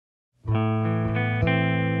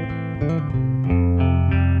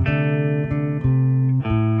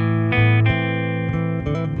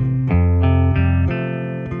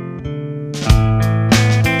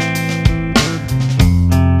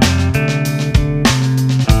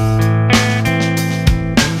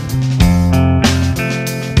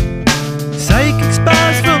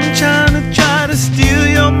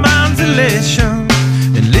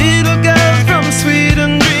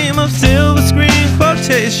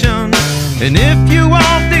And if you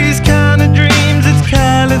want these kind of dreams, it's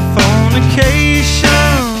Californication.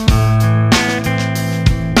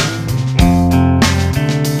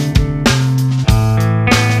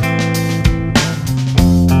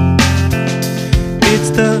 It's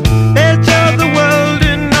the edge of the world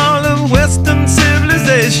in all of Western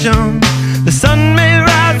civilization. The sun may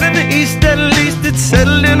rise in the east, at least it's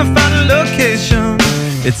settled in a final location.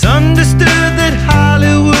 It's understood that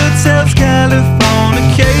Hollywood sells Californication.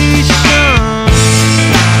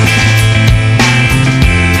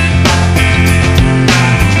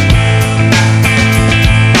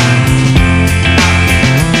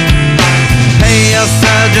 Pay your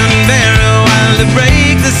surgeon very well to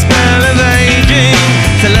break the spell of aging.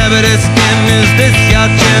 Celebrity skin, is this your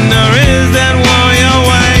chin, or is that war you're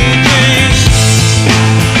waging?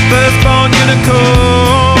 Firstborn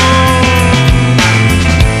unicorn,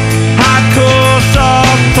 hardcore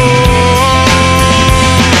softcore.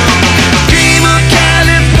 Dream of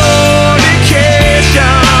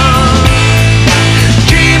Californication.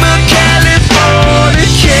 Dream of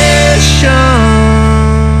Californication.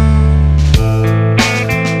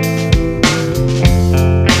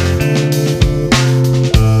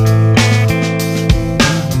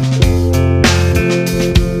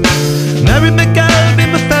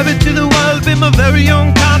 To the world, be my very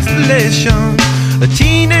own constellation. A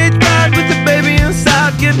teenage bride with a baby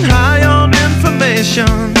inside, getting high on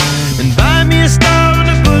information. And buy me a star on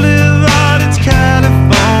the boulevard, it's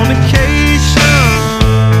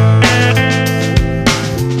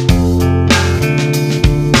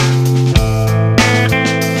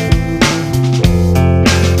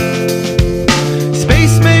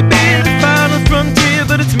Space may be the final frontier,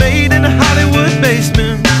 but it's made in a Hollywood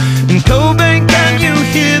basement. In Cobain, can you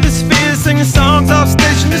hear the sphere singing songs off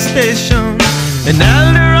station to station? And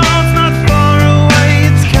Alderon's not far away,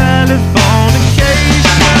 it's Californication.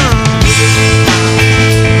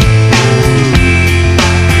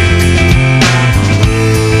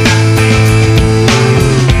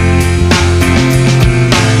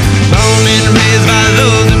 Born and raised by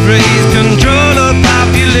those that praise control of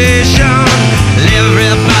population.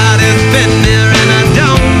 Everybody's been there and I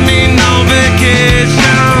don't need no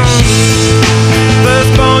vacation.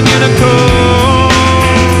 Firstborn unicorn,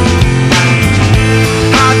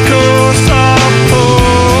 hardcore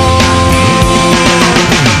softcore.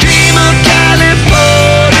 Dream of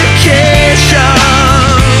Californication.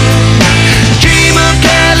 Dream of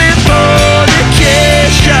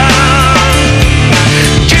Californication.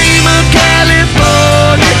 Dream of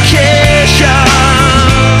Californication.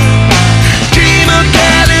 Dream of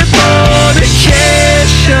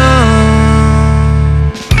Californication.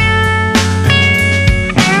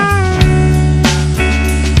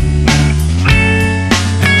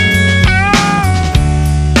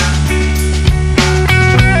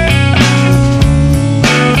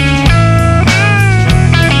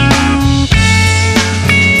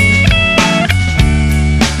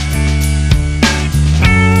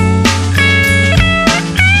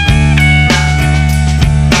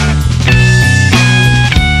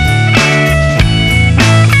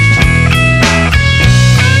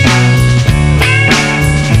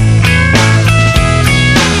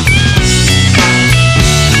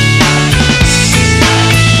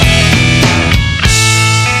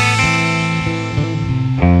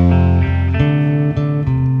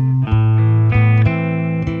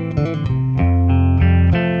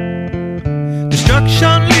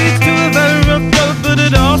 Destruction leads to a very rough road, but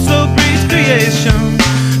it also breeds creation.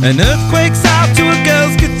 An earthquake's out to a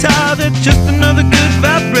girl's guitar, that's just another good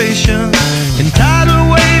vibration. And tidal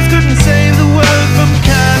waves couldn't save the world from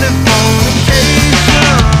Californication.